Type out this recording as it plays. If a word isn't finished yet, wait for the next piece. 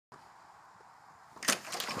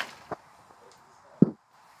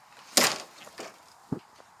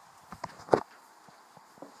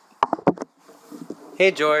Hey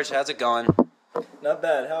George, how's it going? Not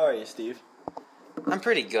bad. How are you, Steve? I'm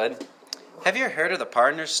pretty good. Have you heard of the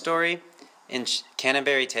Partners story in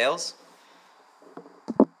Canterbury Tales?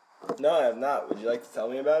 No, I have not. Would you like to tell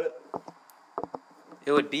me about it?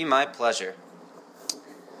 It would be my pleasure.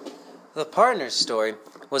 The Partners story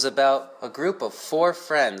was about a group of 4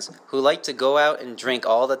 friends who liked to go out and drink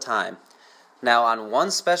all the time. Now, on one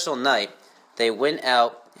special night, they went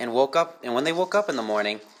out and woke up, and when they woke up in the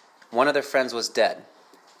morning, one of their friends was dead.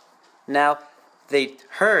 Now, they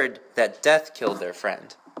heard that Death killed their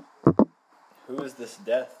friend. Who is this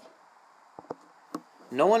Death?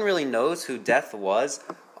 No one really knows who Death was.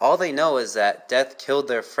 All they know is that Death killed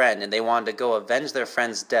their friend, and they wanted to go avenge their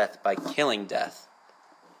friend's death by killing Death.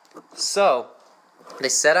 So, they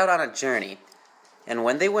set out on a journey, and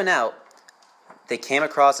when they went out, they came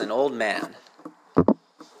across an old man.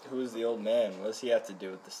 Who is the old man? What does he have to do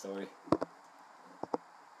with the story?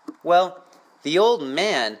 Well, the old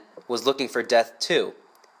man was looking for Death too,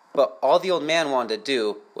 but all the old man wanted to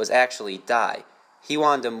do was actually die. He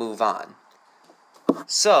wanted to move on.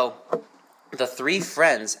 So, the 3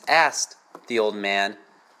 friends asked the old man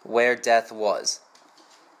where Death was.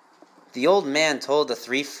 The old man told the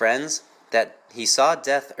 3 friends that he saw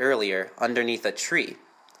Death earlier underneath a tree.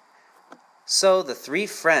 So the 3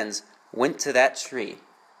 friends went to that tree,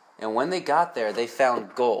 and when they got there, they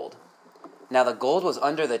found gold. Now the gold was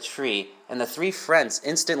under the tree, and the 3 friends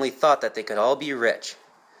instantly thought that they could all be rich.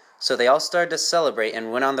 So they all started to celebrate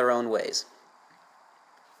and went on their own ways.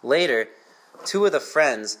 Later, 2 of the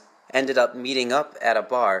friends ended up meeting up at a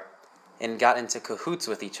bar and got into cahoots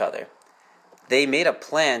with each other. They made a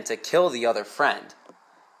plan to kill the other friend,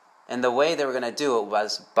 and the way they were going to do it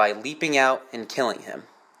was by leaping out and killing him.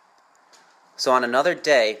 So on another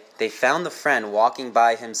day, they found the friend walking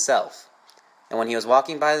by himself, and when he was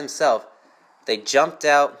walking by himself, they jumped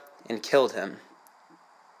out and killed him.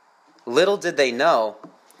 Little did they know,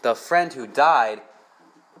 the friend who died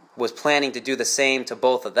was planning to do the same to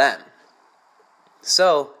both of them.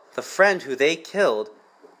 So, the friend who they killed,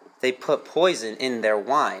 they put poison in their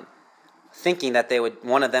wine, thinking that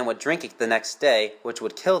one of them would drink it the next day, which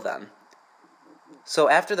would kill them. So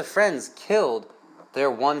after the friends killed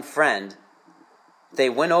their one friend, they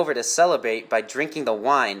went over to celebrate by drinking the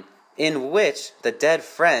wine in which the dead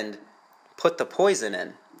friend put the poison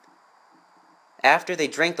in. After they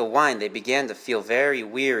drank the wine, they began to feel very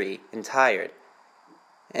weary and tired.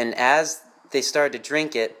 And as they started to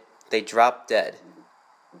drink it, they dropped dead.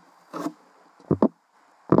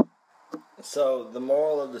 So, the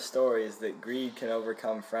moral of the story is that greed can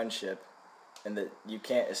overcome friendship, and that you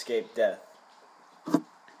can't escape death.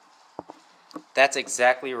 That's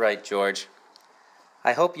exactly right, George.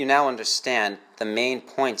 I hope you now understand the main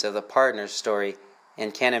points of the Partners story in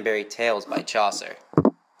Canterbury Tales by Chaucer.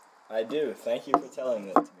 I do. Thank you for telling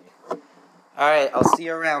that to me. Alright, I'll see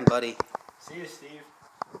you around, buddy. See you, Steve.